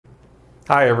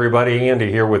Hi everybody,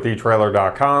 Andy here with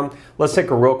etrailer.com. Let's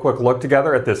take a real quick look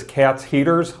together at this Cat's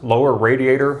Heaters lower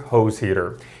radiator hose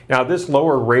heater. Now this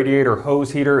lower radiator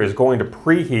hose heater is going to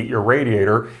preheat your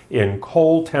radiator in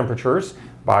cold temperatures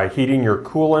by heating your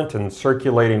coolant and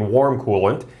circulating warm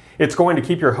coolant. It's going to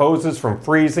keep your hoses from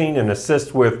freezing and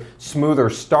assist with smoother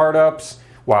startups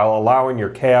while allowing your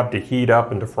cab to heat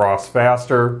up and defrost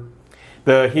faster.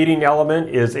 The heating element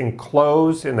is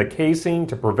enclosed in the casing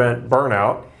to prevent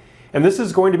burnout. And this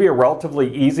is going to be a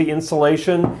relatively easy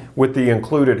installation with the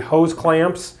included hose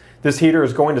clamps. This heater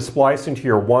is going to splice into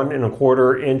your 1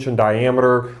 1/4 inch in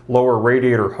diameter lower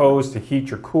radiator hose to heat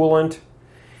your coolant.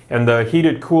 And the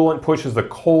heated coolant pushes the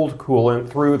cold coolant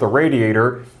through the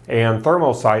radiator and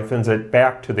thermo siphons it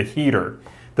back to the heater.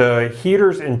 The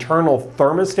heater's internal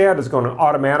thermostat is going to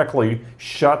automatically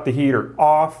shut the heater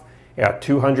off at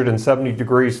 270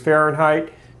 degrees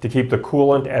Fahrenheit to keep the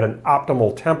coolant at an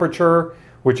optimal temperature,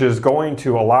 which is going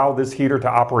to allow this heater to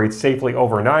operate safely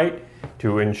overnight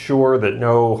to ensure that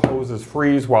no hoses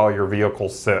freeze while your vehicle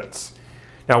sits.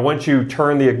 Now, once you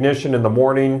turn the ignition in the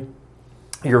morning,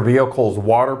 your vehicle's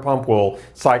water pump will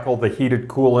cycle the heated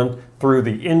coolant through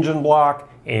the engine block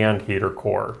and heater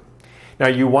core. Now,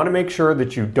 you want to make sure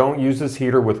that you don't use this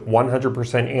heater with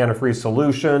 100% antifreeze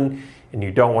solution, and you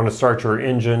don't want to start your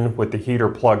engine with the heater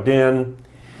plugged in.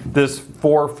 This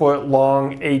 4-foot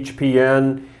long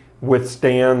HPN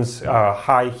withstands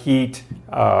high heat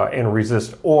and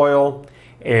resist oil,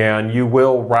 and you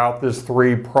will route this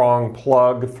 3-prong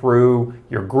plug through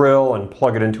your grill and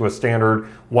plug it into a standard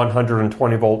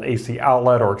 120 volt AC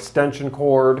outlet or extension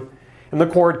cord. And the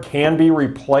cord can be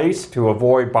replaced to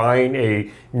avoid buying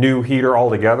a new heater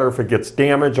altogether if it gets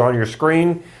damaged on your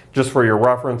screen. Just for your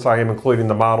reference, I am including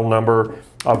the model number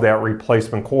of that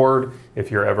replacement cord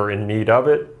if you're ever in need of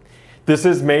it. This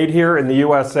is made here in the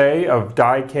USA of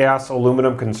die-cast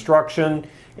aluminum construction,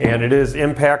 and it is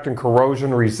impact and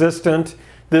corrosion resistant.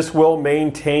 This will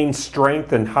maintain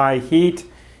strength and high heat,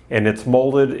 and it's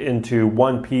molded into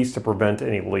one piece to prevent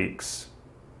any leaks.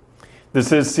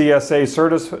 This is CSA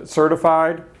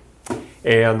certified,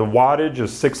 and the wattage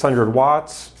is 600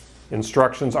 watts.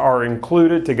 Instructions are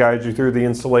included to guide you through the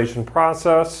installation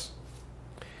process.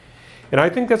 And I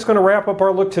think that's going to wrap up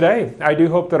our look today. I do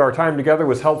hope that our time together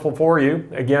was helpful for you.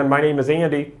 Again, my name is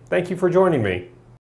Andy. Thank you for joining me.